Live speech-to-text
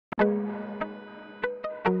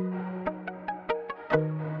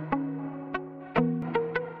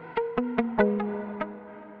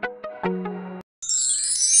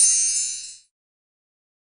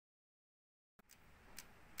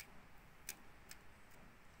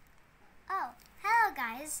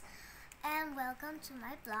welcome to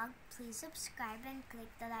my blog. Please subscribe and click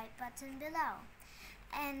the like button below.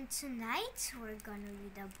 And tonight we're gonna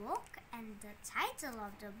read a book, and the title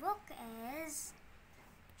of the book is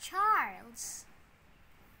Charles.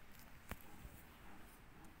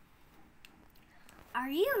 Are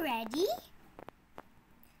you ready?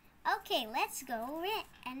 Okay, let's go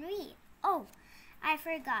and read. Oh, I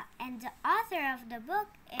forgot. And the author of the book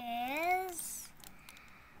is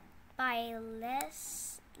by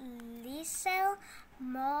Liesel,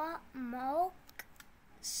 Moak,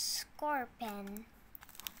 Skorpen.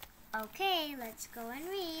 Okay, let's go and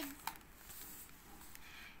read.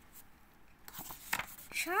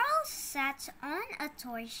 Charles sat on a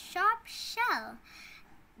toy shop shelf.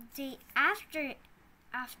 Day after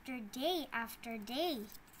day,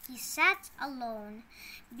 he sat alone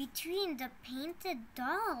between the painted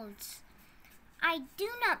dolls. I do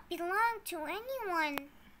not belong to anyone,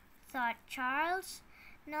 thought Charles.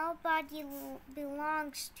 Nobody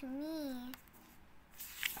belongs to me.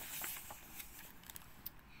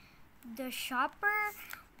 The shopper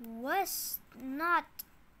was not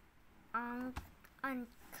unkind.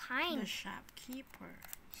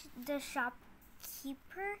 The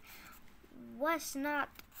shopkeeper was not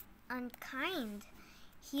unkind.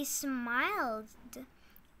 He smiled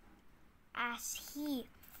as he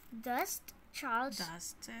dusted Charles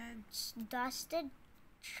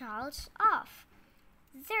off.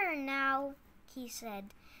 There now, he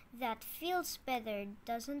said. That feels better,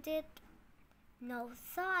 doesn't it? No,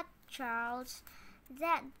 thought Charles.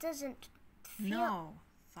 That doesn't feel... No,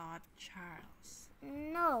 thought Charles.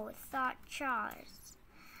 No, thought Charles.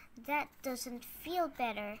 That doesn't feel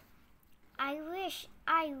better. I wish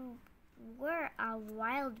I were a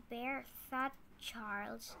wild bear, thought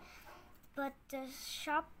Charles. But the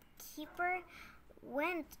shopkeeper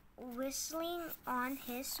went whistling on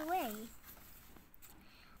his way.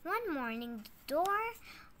 One morning, the door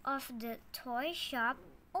of the toy shop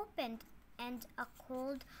opened, and a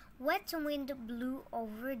cold, wet wind blew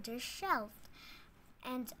over the shelf,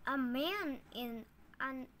 and a man in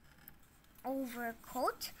an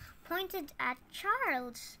overcoat pointed at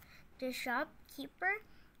Charles. The shopkeeper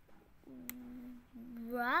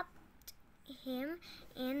wrapped him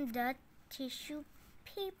in the tissue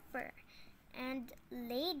paper and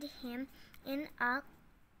laid him in a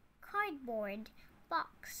cardboard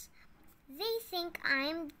box. They think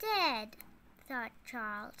I'm dead, thought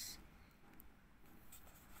Charles.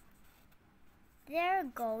 They're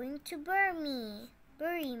going to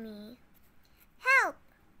bury me. Help,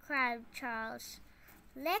 cried Charles.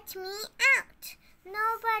 Let me out.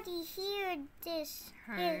 Nobody heard his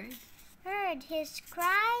cries.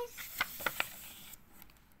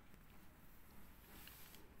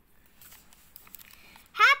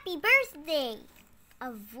 Happy birthday,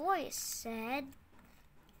 a voice said.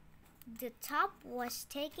 The top was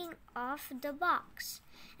taking off the box,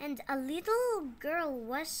 and a little girl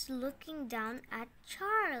was looking down at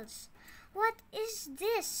Charles. What is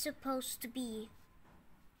this supposed to be?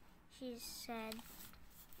 She said.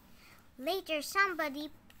 Later,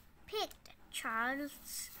 somebody picked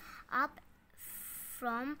Charles up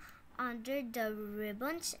from under the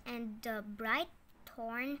ribbons and the bright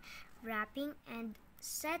torn wrapping and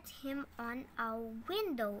set him on a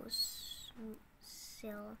windowsill.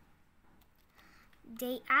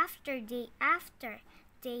 Day after day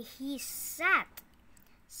he sat.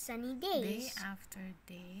 Sunny days.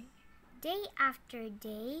 Day after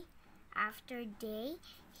day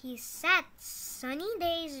he sat. Sunny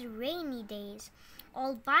days, rainy days,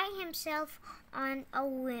 all by himself on a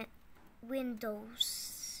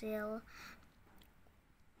windowsill.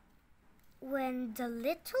 When the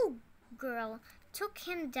little girl took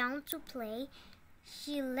him down to play,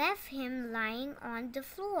 she left him lying on the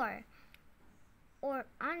floor or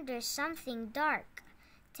under something dark.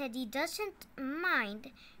 Teddy doesn't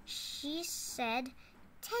mind, she said.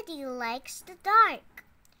 Teddy likes the dark.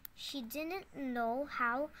 She didn't know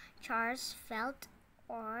how Charles felt,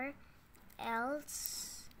 or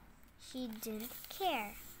else she didn't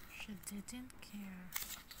care.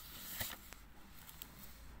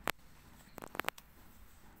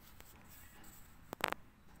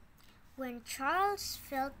 When Charles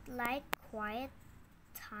felt like quiet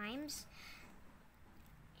times,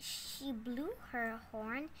 she blew her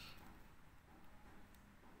horn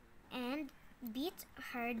and beat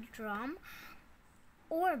her drum,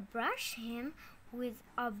 or brushed him with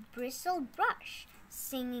a bristle brush,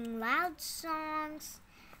 singing loud songs.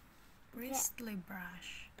 Bristly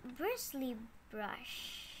brush.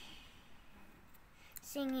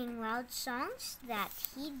 Singing loud songs that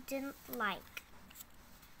he didn't like.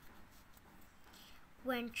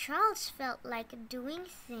 When Charles felt like doing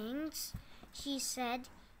things She said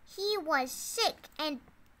he was sick and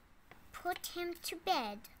put him to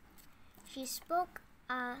bed. She spoke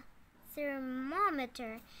a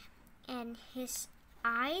thermometer and his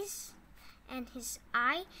eye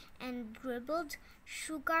and dribbled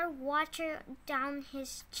sugar water down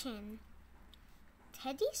his chin.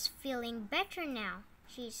 Teddy's feeling better now,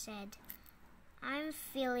 she said. I'm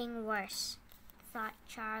feeling worse, thought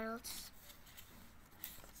Charles.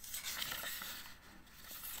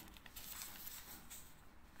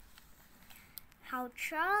 How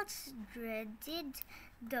Charles dreaded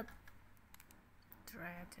the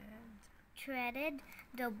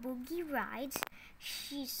boogie rides.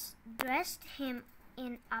 She dressed him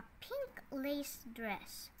in a pink lace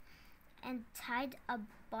dress and tied a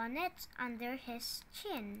bonnet under his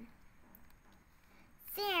chin.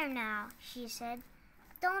 There now, she said.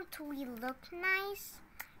 Don't we look nice?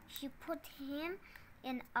 She put him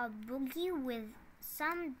in a buggy with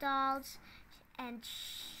some dolls and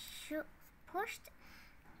pushed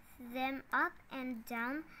them up and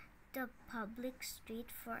down the public street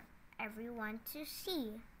for everyone to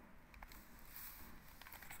see.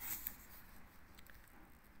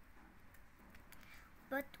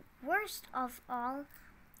 But worst of all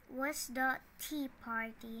was the tea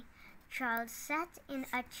party. Charles sat in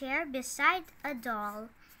a chair beside a doll.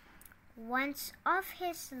 One of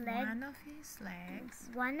his legs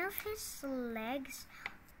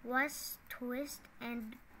was twisted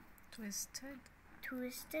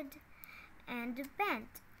and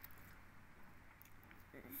bent.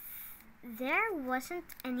 There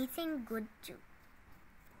wasn't anything good to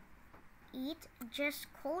eat, just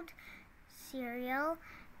cold cereal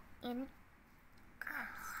in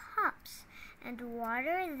cups and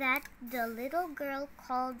water that the little girl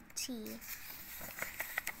called tea.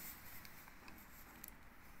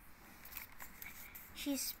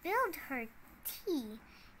 She spilled her tea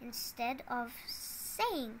instead of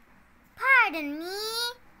saying, "Pardon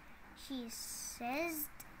me," she seized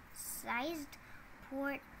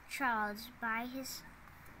poor Charles by his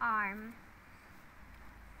arm,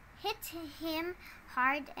 hit him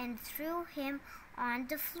hard and threw him on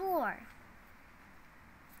the floor.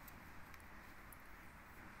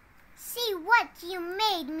 "See what you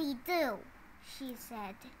made me do," she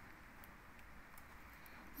said.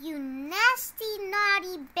 "You nasty,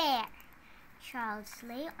 naughty bear." Charles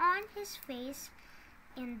lay on his face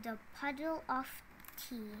in the puddle of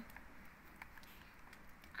tea.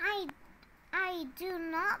 I do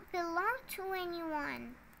not belong to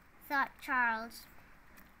anyone, thought Charles.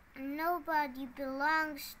 Nobody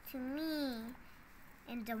belongs to me.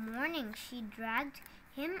 In the morning, she dragged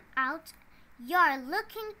him out. "You're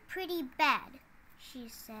looking pretty bad," she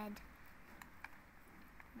said.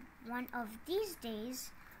 "One of these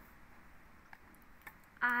days,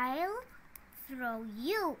 I'll throw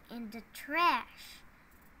you in the trash."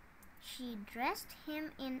 She dressed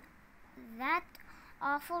him in that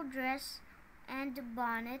awful dress and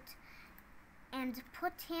bonnet and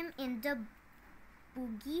put him in the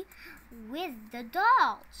buggy with the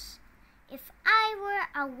dolls. If I were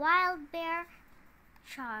a wild bear,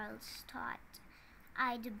 Charles thought,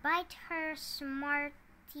 I'd bite her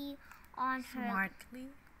smartly on her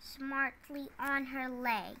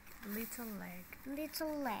leg. Little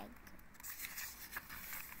leg.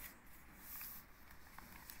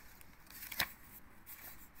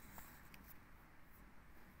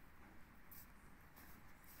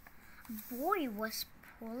 A boy was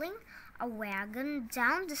pulling a wagon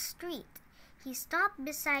down the street. He stopped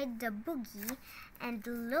beside the buggy and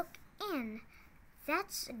looked in.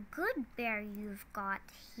 "That's a good bear you've got,"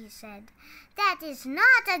 he said. "That is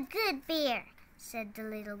not a good bear," said the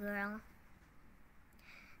little girl.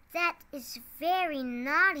 "That is very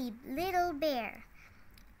naughty little bear.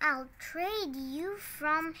 I'll trade you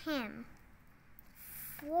for him,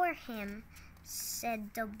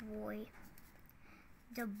 said the boy.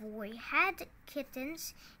 The boy had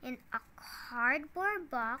kittens in a cardboard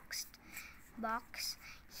box.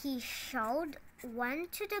 He showed one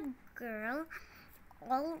to the girl.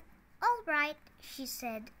 All right, she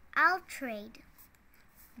said, I'll trade.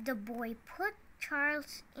 The boy put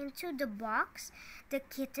Charles into the box. The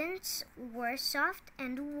kittens were soft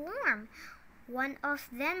and warm. One of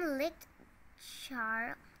them licked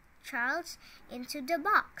Charles into the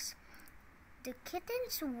box. The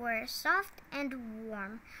kittens were soft and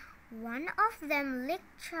warm. One of them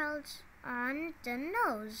licked Charles on the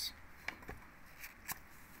nose.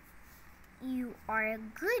 "You are a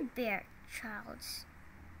good bear, Charles,"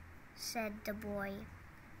 said the boy.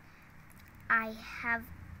 "I have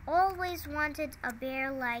always wanted a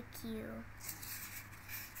bear like you."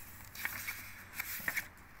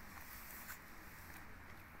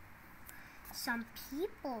 Some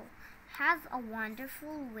people have a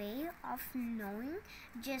wonderful way of knowing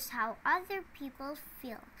just how other people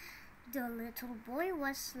feel. The little boy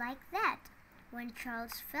was like that. When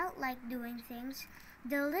Charles felt like doing things,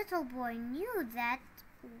 the little boy knew that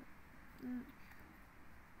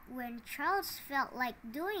when Charles felt like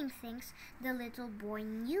doing things, the little boy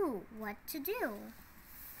knew what to do.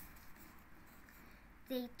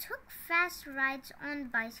 They took fast rides on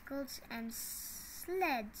bicycles and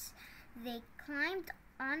sleds. They climbed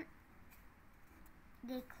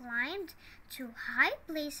to high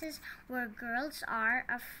places where girls are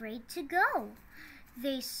afraid to go.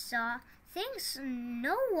 They saw things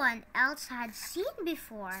no one else had seen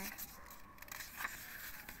before.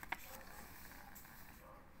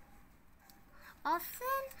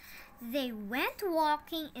 Often they went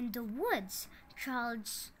walking in the woods.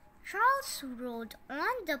 Charles rode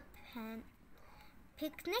on the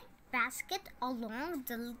picnic basket along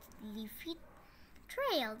the leafy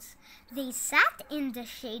trails. They sat in the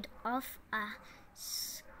shade of a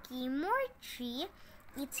sycamore tree,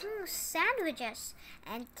 eating sandwiches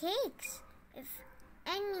and cakes.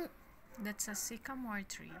 That's a sycamore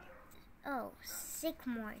tree. Oh,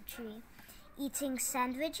 sycamore tree. Eating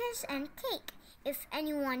sandwiches and cake. If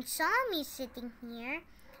anyone saw me sitting here,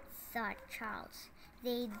 thought Charles,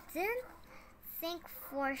 they didn't think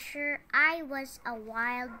for sure I was a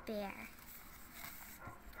wild bear.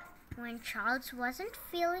 When Charles wasn't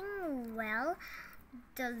feeling well,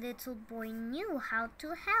 the little boy knew how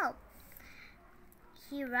to help.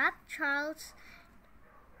 He wrapped Charles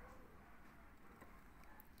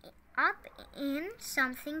up in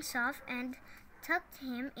something soft and tucked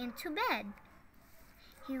him into bed.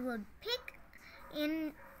 He would peek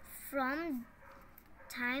in from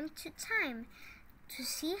time to time to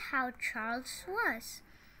see how Charles was.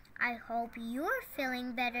 I hope you're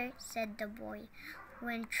feeling better, said the boy.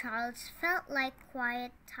 When Charles felt like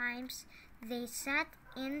quiet times, they sat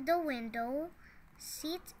in the window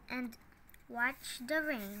seat and watched the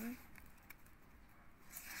rain.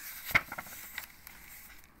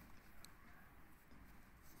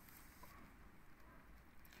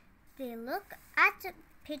 They looked at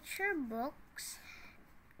picture books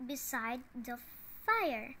beside the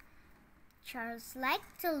fire. Charles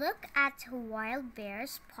liked to look at wild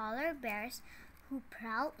bears, polar bears who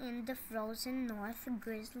prowl in the frozen north,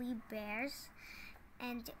 grizzly bears,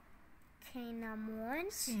 and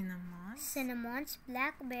cinnamons,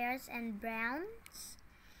 black bears, and browns.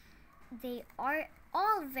 They are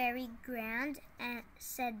all very grand,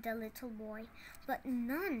 said the little boy, but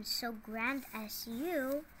none so grand as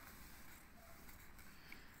you.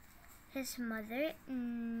 His mother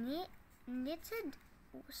knitted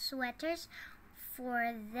sweaters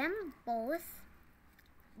for them both.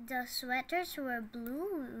 The sweaters were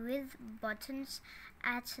blue with buttons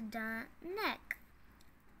at the neck.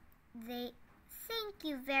 They thank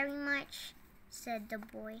you very much, said the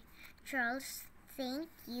boy. Charles, thank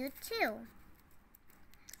you too.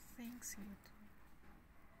 Thanks, you too.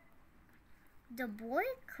 The boy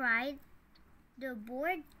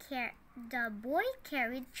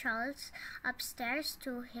carried Charles upstairs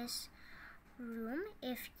to his room.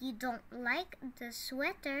 If you don't like the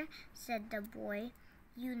sweater, said the boy,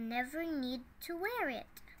 you never need to wear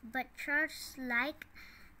it. But Charles liked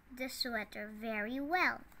the sweater very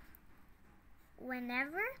well.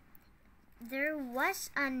 Whenever there was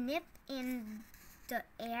a nip in the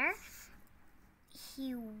air,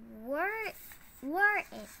 he wore it.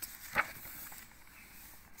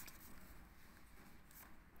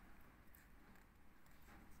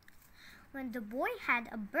 When the boy had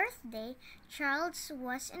a birthday, Charles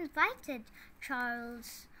was invited.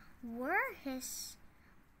 Charles wore his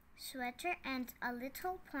sweater and a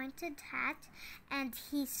little pointed hat, and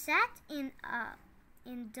he sat in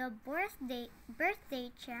the birthday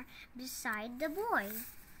chair beside the boy.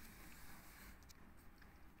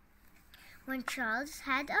 When Charles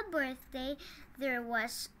had a birthday, there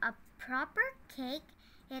was a proper cake.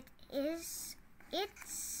 It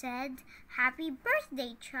said, "Happy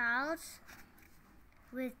birthday, Charles,"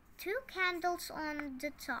 with 2 candles on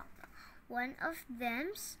the top. One of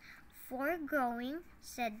them's for growing,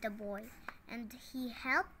 said the boy, and he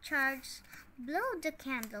helped Charles blow the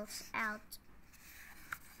candles out.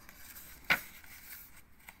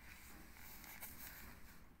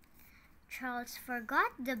 Charles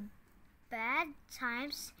forgot the bad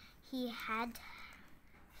times he had.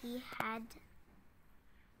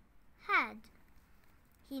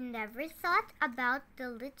 He never thought about the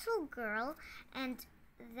little girl, and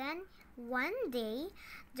then one day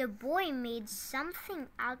the boy made something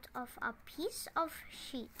out of a piece of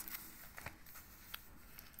sheet.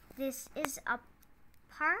 "This is a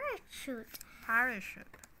parachute,"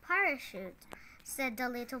 Parachute. Parachute, said the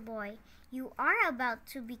little boy. You are about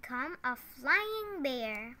to become a flying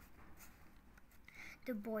bear.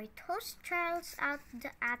 The boy tossed Charles out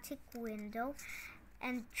the attic window,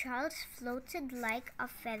 and Charles floated like a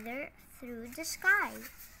feather through the sky.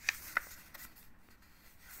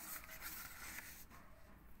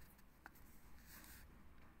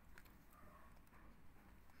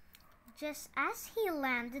 Just as he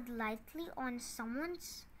landed lightly on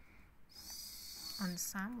someone's On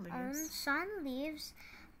some on leaves. sun leaves,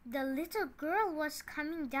 the little girl was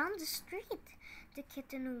coming down the street. The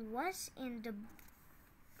kitten was in the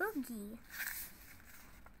buggy.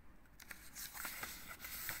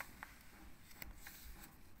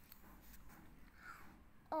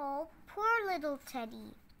 Oh, poor little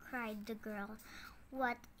Teddy, cried the girl.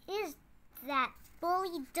 What is that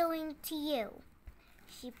bully doing to you?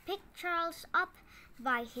 She picked Charles up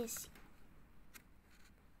by his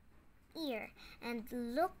ear and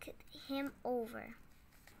looked him over.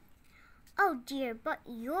 Oh dear, but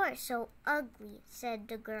you're so ugly, said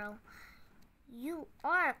the girl. You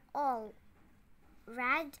are all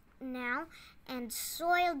ragged now and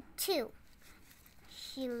soiled too.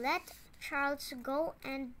 She let Charles go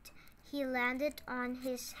and he landed on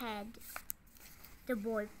his head. The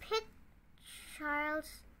boy picked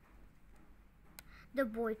Charles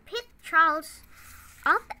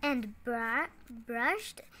up and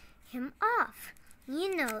brushed him off.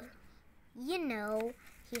 You know,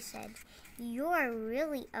 he said, you're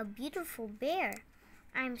really a beautiful bear.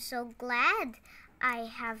 I'm so glad I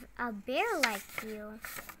have a bear like you.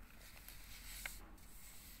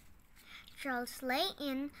 Charles lay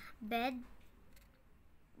in bed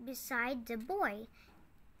beside the boy.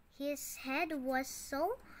 His head was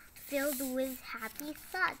so filled with happy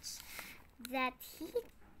thoughts that he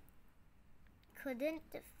couldn't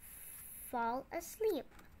fall asleep.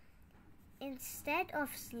 Instead of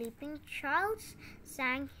sleeping, Charles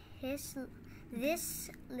sang this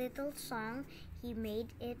little song. He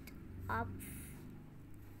made it up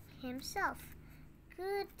himself.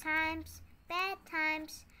 Good times, bad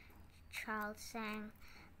times, Charles sang.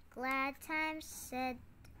 Glad times,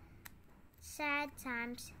 sad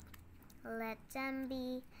times, let them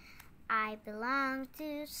be. I belong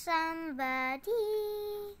to somebody.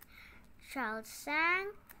 Charles sang,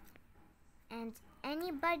 and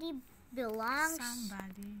anybody belongs.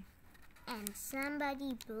 Somebody. And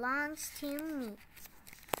somebody belongs to me.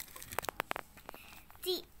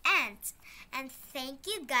 The end. And thank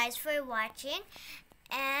you guys for watching.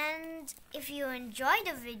 And if you enjoyed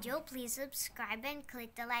the video, please subscribe and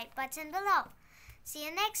click the like button below. See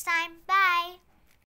you next time. Bye.